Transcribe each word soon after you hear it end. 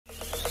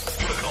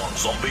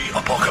Zombie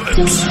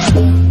apocalypse.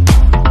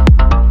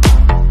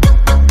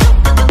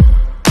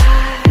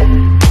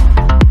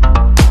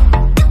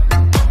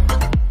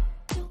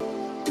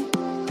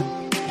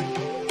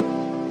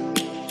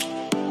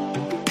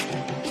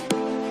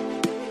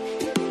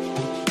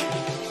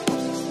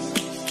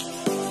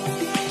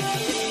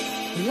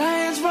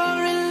 Lions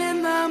roaring in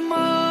the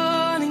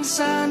morning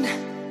sun,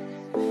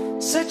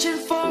 searching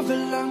for a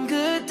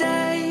longer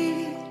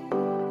day.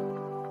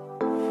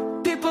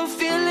 People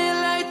feeling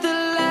like the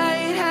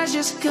light has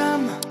just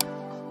come.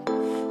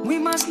 We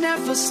must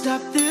never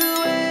stop the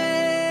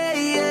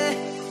way.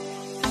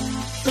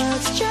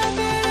 Birds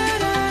jumping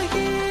and I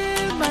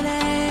hear my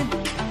name,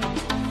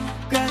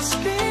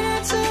 grasping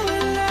into a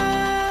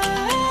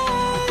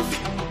life.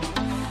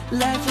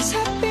 Life is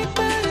happy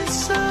but it's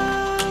so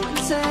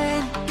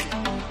insane.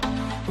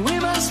 We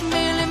must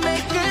merely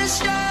make a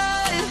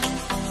start.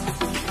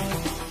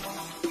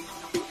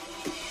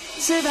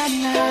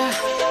 Savannah,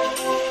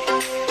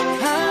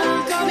 I'm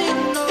coming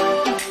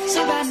home.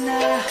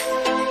 Savannah,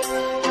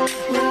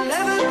 we'll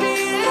never be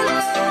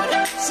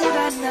alone.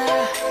 Savannah,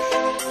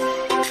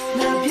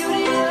 the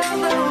beauty of the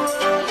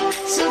world.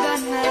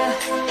 Savannah,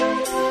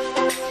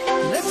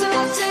 let's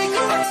all take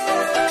a walk.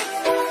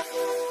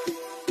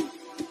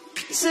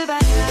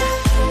 Savannah.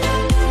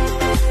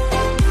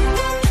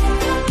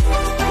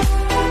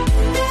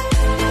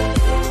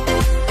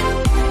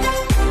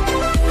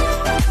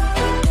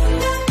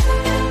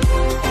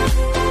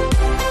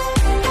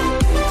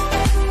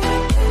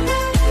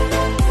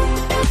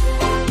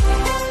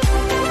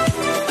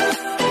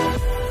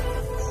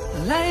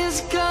 Lions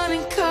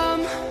gonna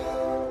come.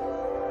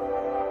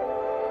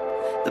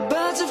 The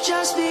birds have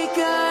just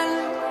begun.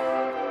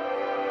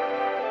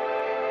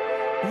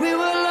 We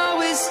will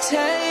always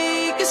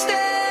take a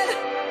stand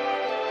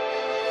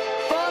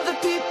for the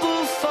people,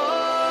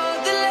 for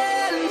the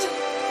land.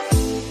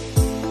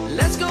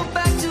 Let's go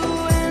back to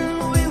when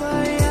we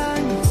were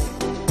young.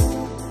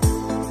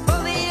 For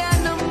the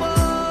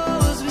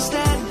animals we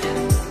stand.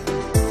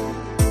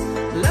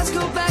 Let's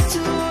go back to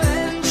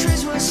when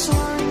trees were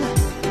swung.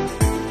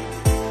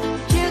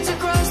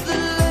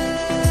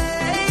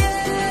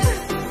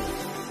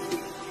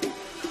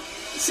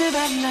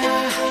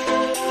 Savannah,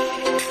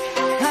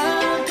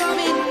 I'm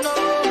coming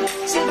home.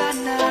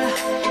 Savannah,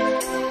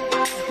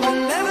 we'll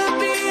never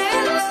be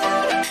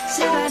alone.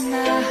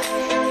 Savannah,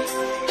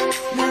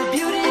 the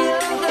beauty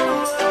of the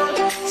world.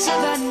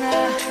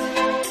 Savannah,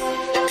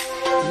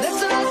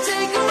 let's all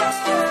take a walk.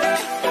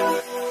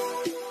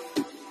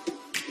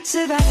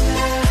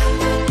 Savannah.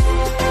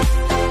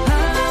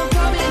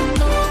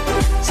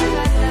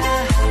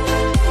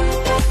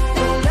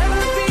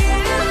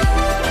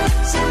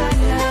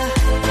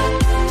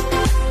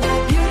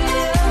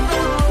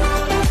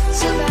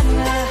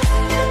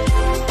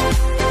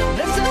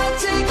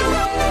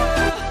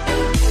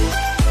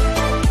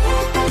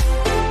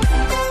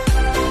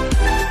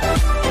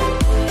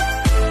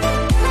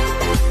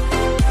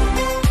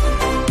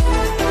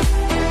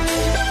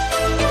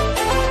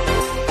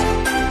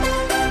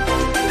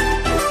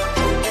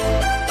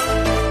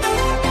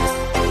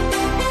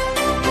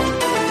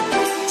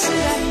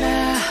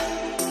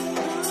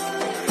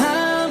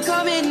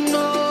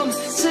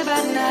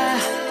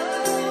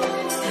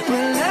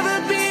 We'll never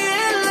be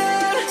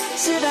alone,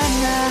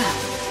 Savannah.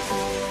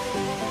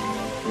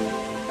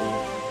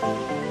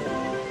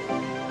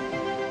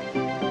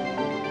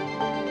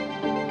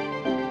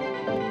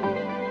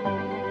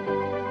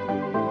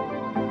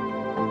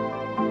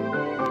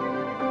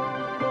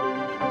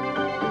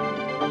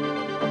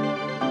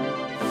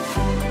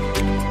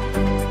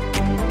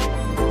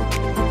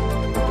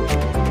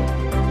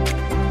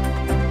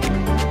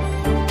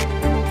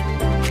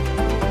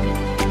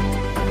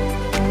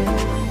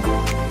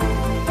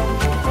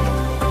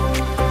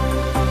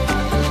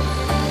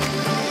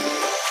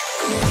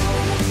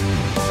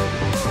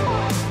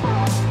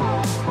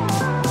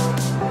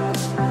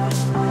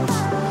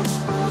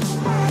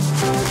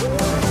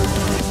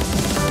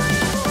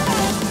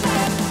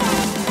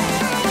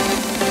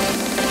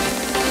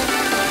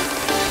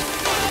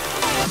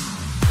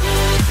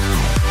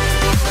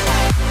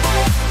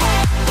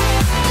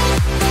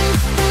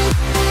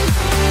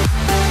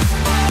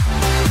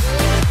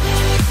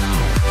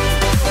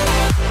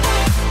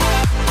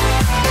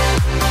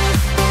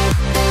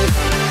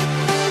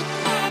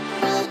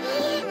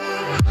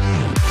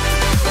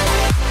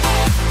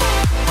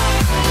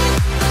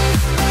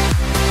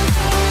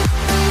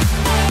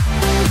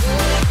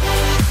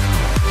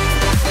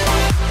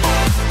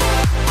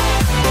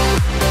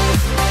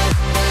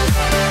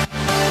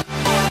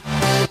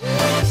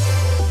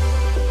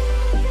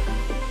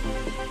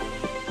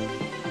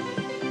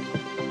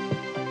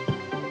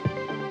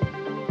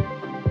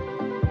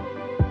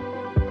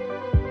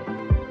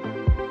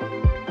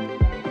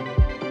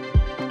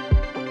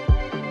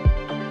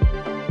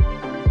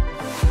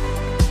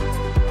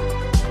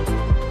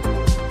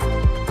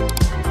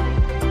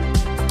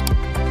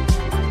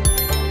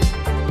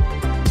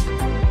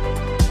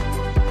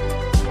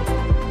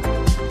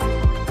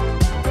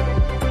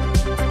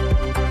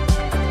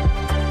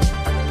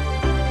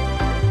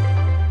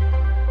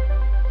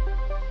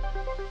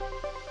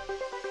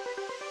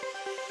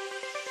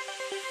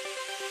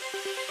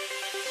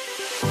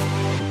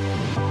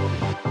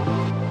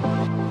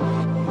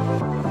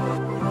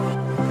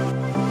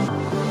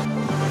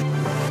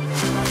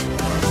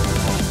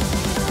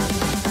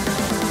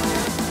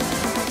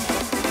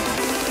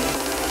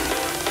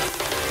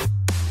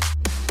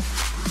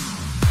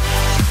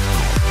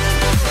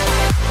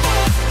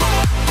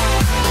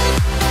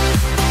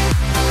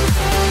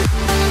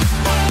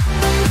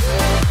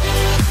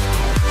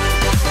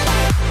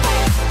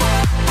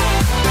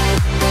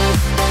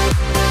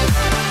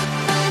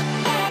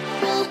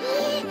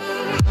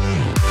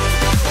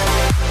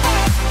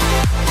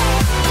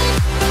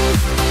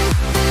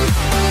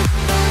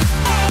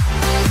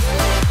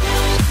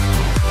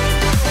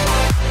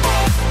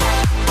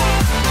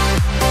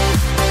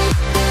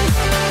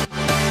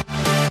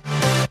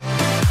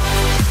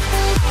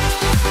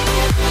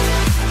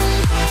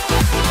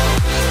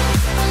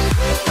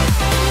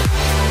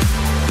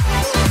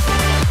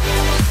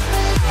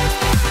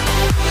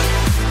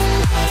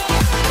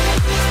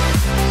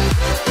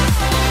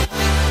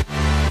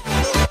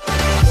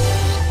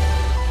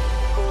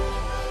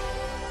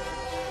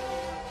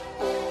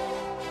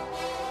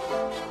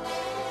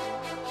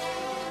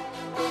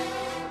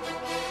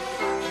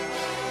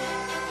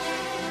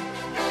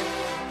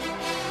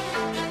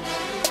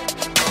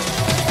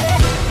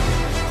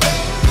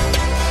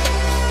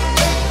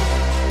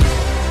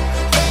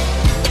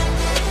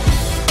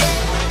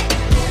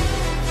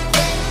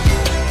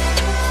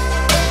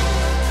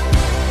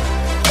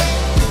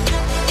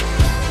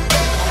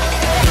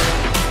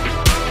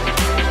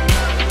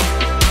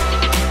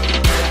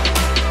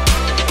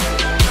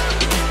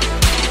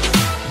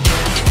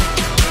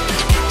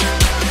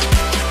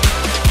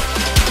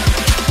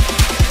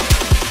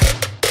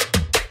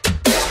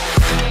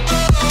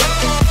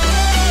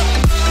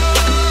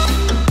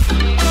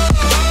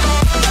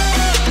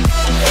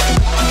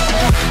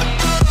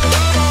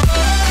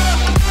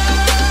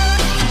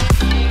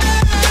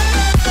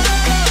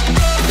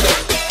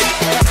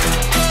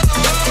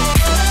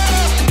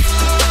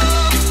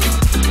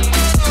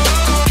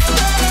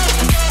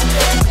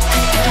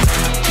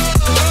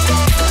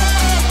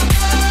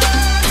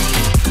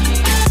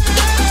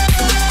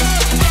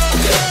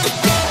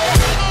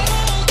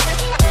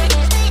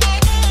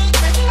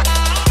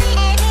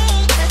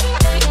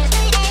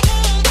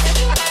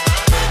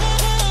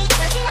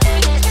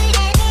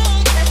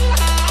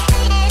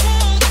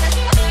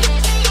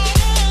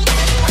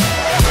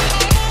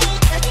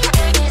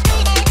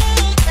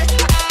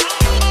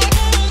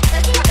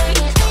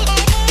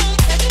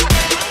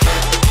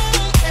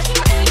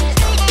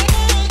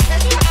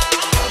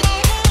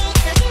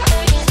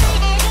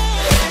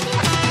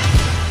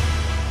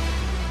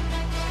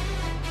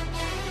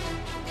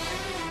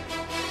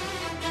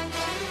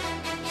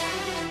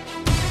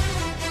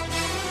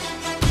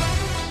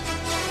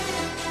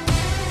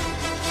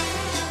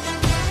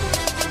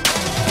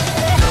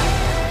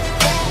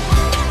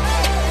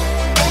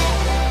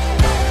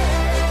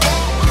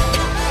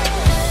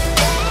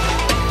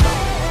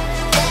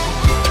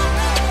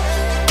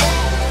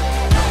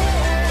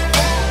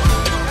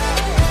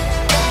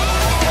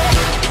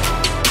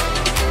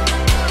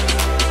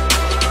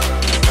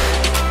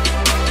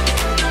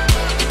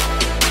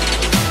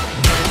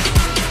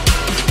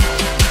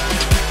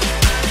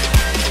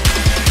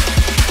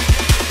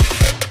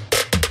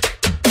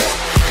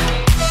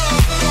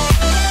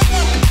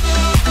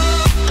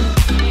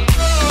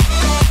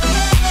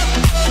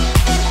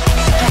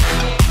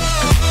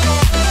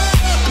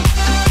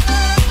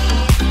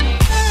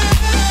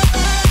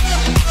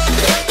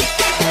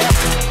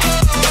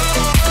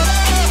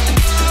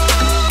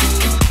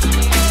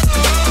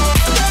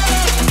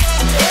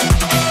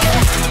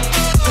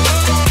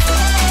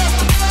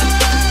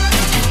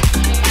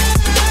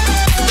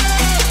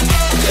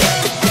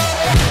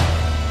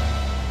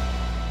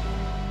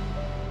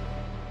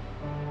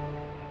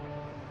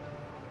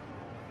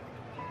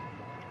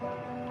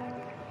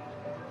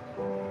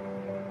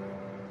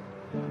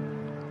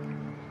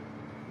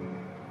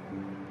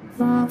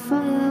 our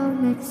fire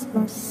makes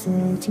the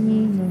city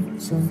look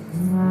so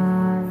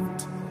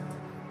bright.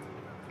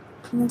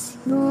 Close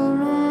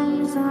your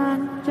eyes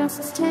and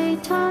just stay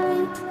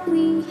tight.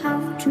 We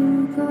have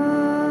to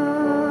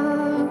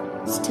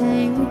go.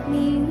 Stay with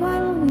me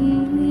while we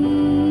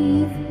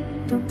leave.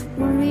 Don't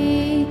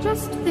worry,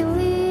 just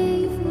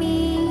believe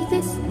me.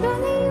 This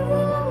journey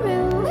will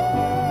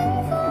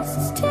relieve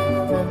us. Stay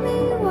with me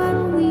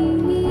while we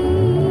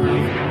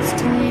leave.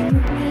 Stay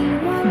with me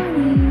while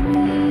we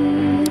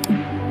leave.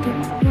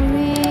 Don't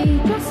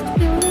worry, just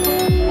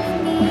believe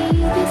me.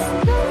 This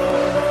journey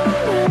will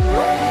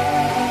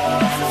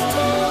relieve us.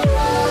 Stay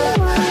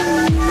with me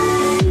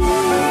while we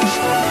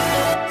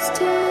leave.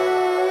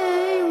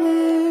 Stay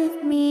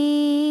with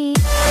me.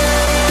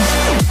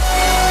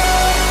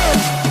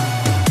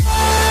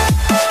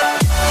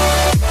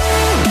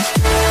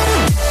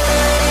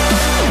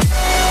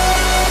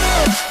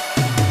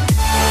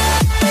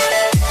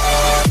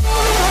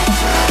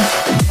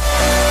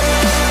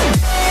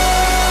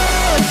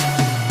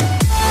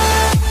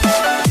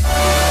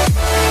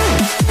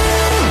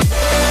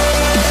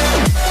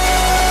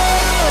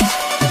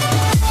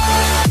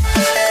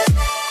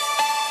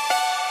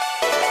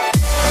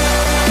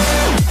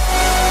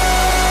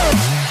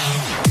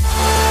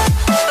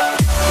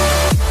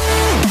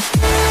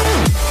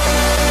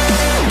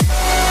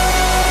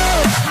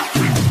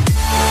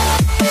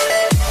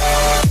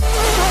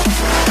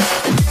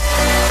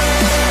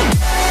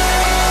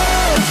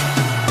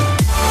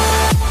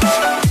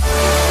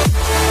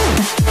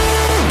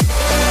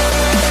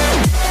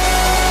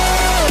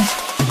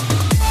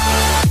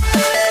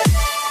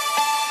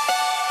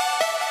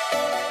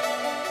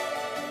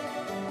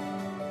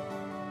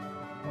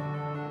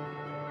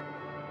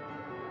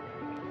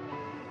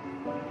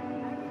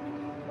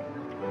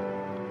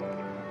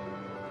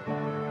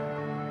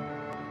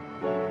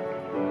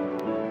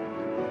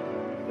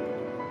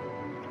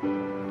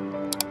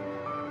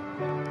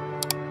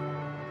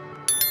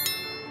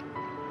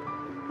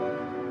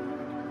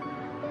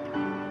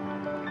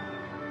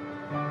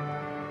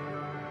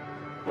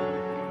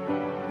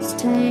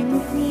 Stay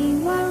with me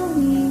while